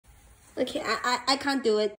Okay, I can't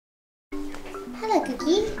do it. Hello,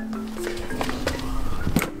 Cookie.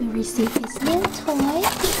 We received his new toy.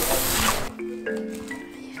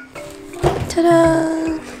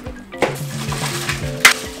 Ta-da!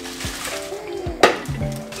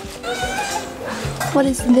 What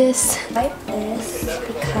is this? I like this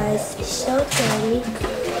because it's so dirty.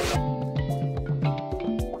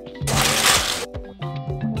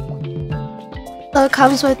 So it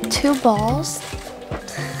comes with 2 balls.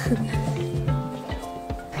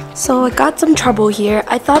 So I got some trouble here.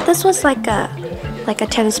 I thought this was like a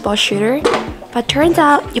tennis ball shooter, but turns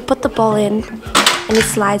out you put the ball in and it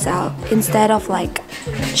slides out instead of like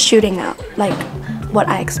shooting out like what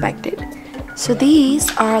I expected. So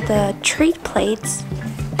these are the treat plates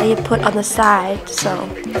that you put on the side so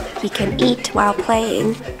he can eat while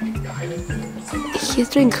playing. He's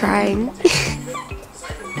been crying.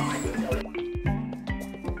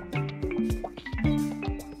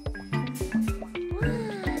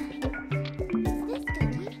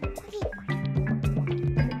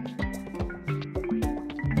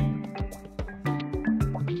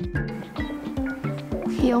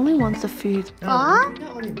 He only wants the food. Aw?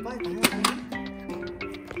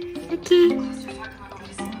 Cookie.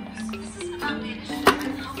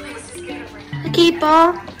 Cookie,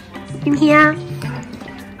 ball. In here.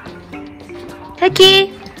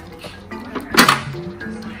 Cookie.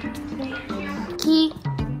 Cookie.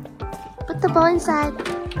 Put the ball inside.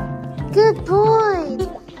 Good boy.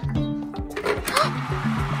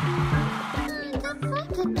 Good boy,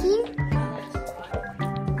 Cookie.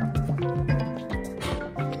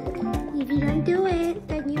 If you don't do it,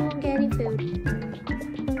 then you won't get any food.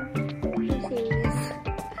 I'm serious.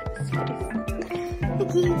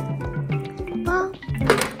 Cookie. Ball.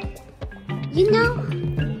 You know.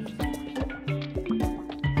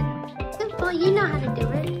 Good boy, you know how to do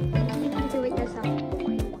it. You need to do it yourself.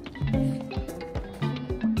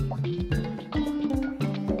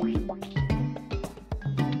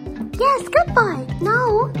 Yes, good boy.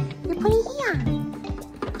 No, you're putting here.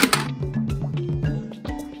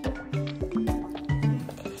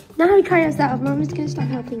 Now you try yourself. Mom is gonna stop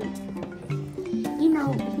helping you. You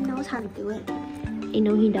know, he knows how to do it. I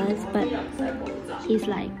know he does, but he's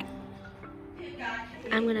like,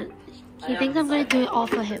 he thinks I'm gonna do it all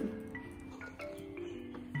for him.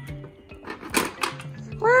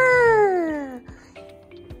 Wow.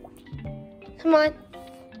 Come on.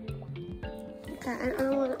 Okay, I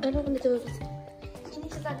don't want to do it. He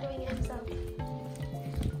needs to start doing it himself.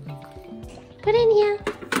 Put it in here.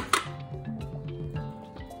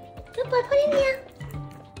 Good boy, put it in here.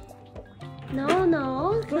 No.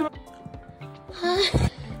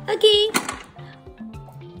 Okay.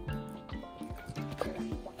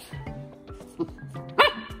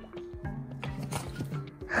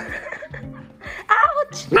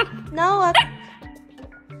 Ouch! No.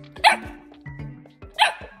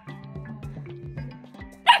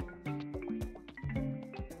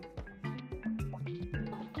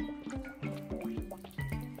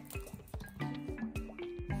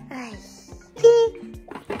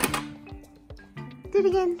 Do it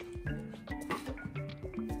again.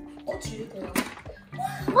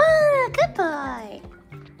 Wow, good boy.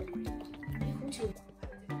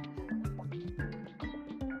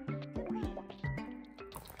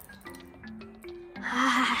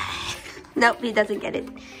 Nope, he doesn't get it.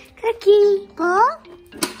 Cookie, ball.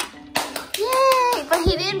 Yay! But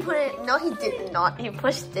he didn't put it. No, he did not. He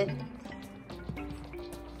pushed it.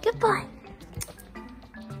 Good boy.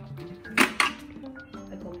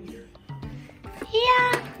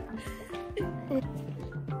 Yeah.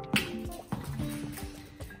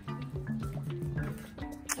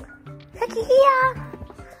 Cookie here.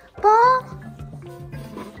 Ball.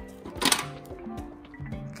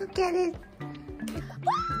 Go get it.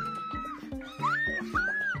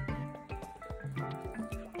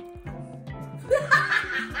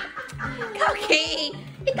 Cookie,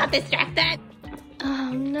 he got distracted.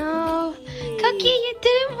 Oh no. Cookie, you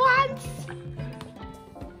did it once.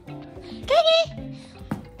 Cookie,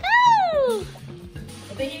 go.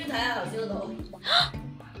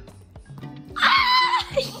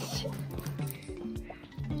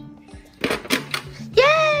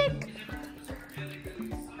 Yay!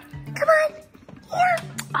 Come on. Here.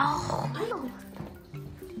 Oh.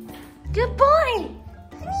 Good boy.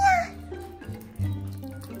 Come here.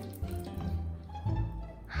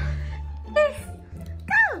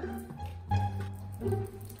 Go.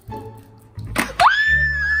 Good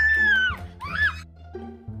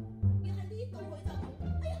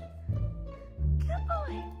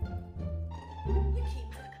boy.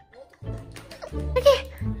 Okay,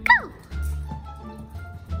 go.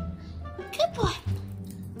 Good boy.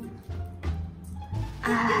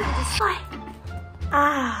 boy.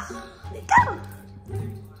 Ah, go.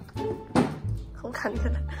 Không cần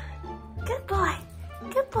nữa. Good boy.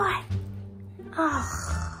 Good boy. Oh.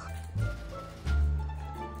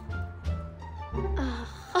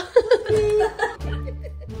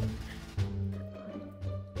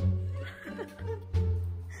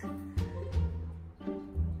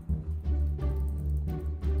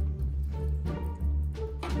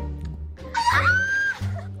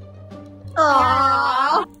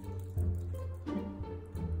 Aww.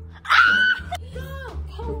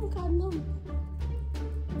 Không cần đâu.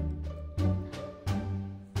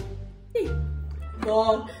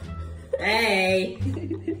 Cô. Hey.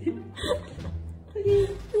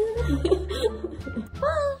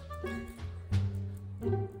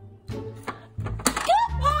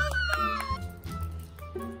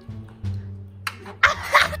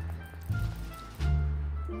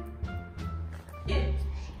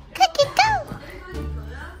 Cookie, go.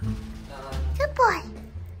 Good boy.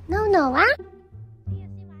 No, no, á.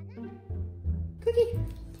 Cookie.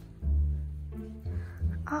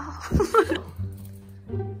 Oh.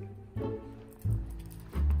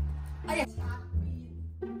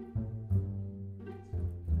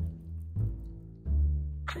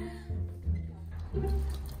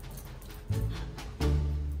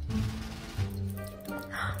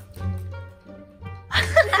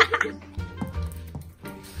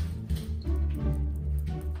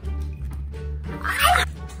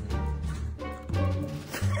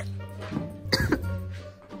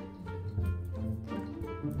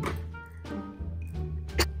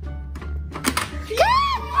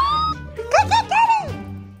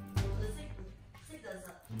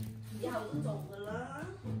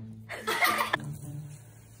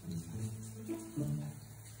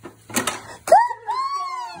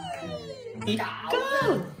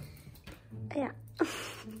 Go. Yeah.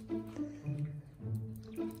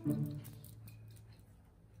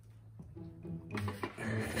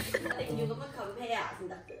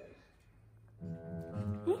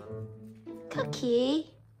 Cookie.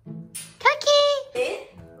 Cookie.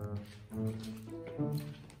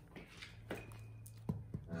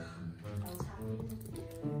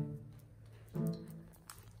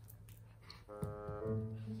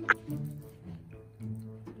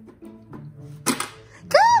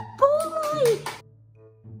 Good boy.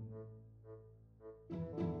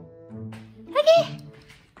 Cookie.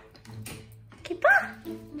 Keep on.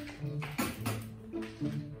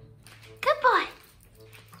 Good boy.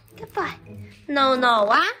 Good boy. No, no,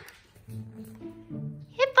 what?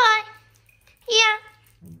 Good boy. Yeah.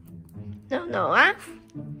 No, no, what?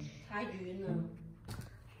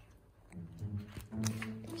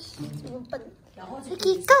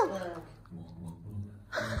 Cookie, go.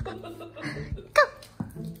 Go.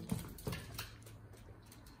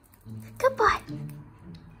 Good boy.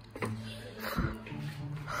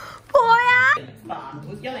 Boy á.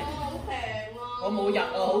 因為我冇入啊，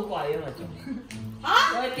好貴啊嘛仲。嚇！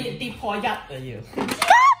我跌破1啊要。